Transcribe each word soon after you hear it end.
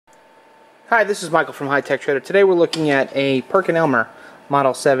Hi, this is Michael from High Tech Trader. Today we're looking at a Perkin Elmer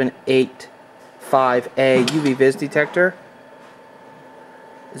Model 785A UV Vis detector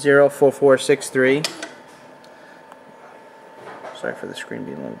 04463. Sorry for the screen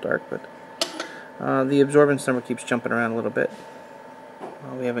being a little dark, but the absorbance number keeps jumping around a little bit.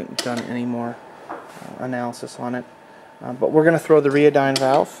 We haven't done any more analysis on it, but we're going to throw the reiodine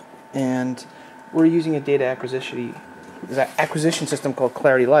valve, and we're using a data acquisition system called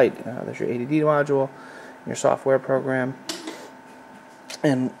Clarity Light. There's your ADD module, your software program,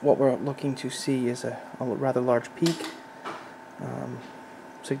 and what we're looking to see is a rather large peak,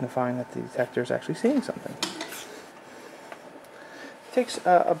 signifying that the detector is actually seeing something. It takes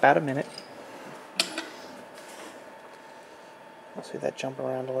about a minute. I'll see that jump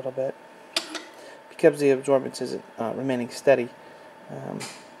around a little bit. Because the absorbance isn't remaining steady,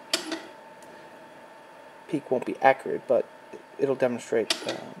 peak won't be accurate, but it'll demonstrate,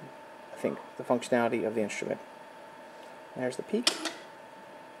 I think, the functionality of the instrument. There's the peak.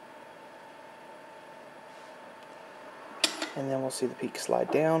 And then we'll see the peak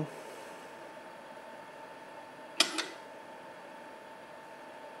slide down.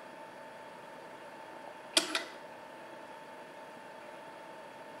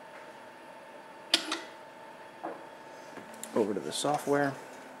 Over to the software.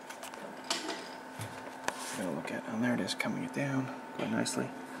 I'm going to look at, oh, there it is, coming it down quite nicely.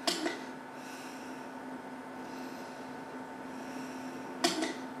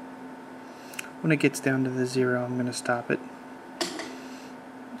 When it gets down to the 0, I'm going to stop it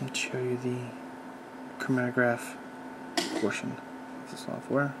and show you the chromatograph portion of the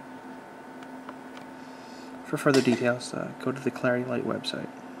software. For further details, go to the Clarity Light website.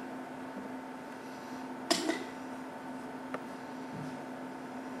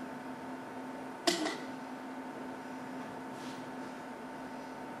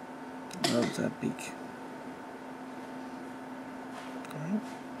 Loves that peak. Alright.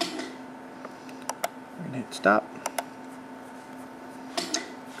 We're going to hit stop.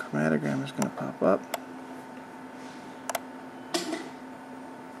 Chromatogram is going to pop up.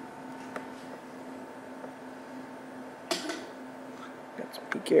 Got some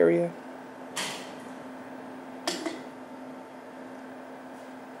peak area.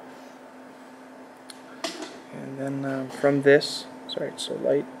 And then from this, sorry it's so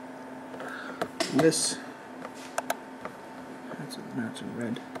light. This, now it's in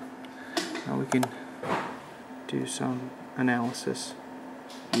red. Now we can do some analysis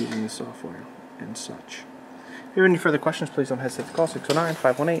using the software and such. If you have any further questions, please don't hesitate to call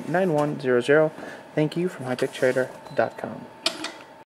 609-518-9100. Thank you from hightechtrader.com.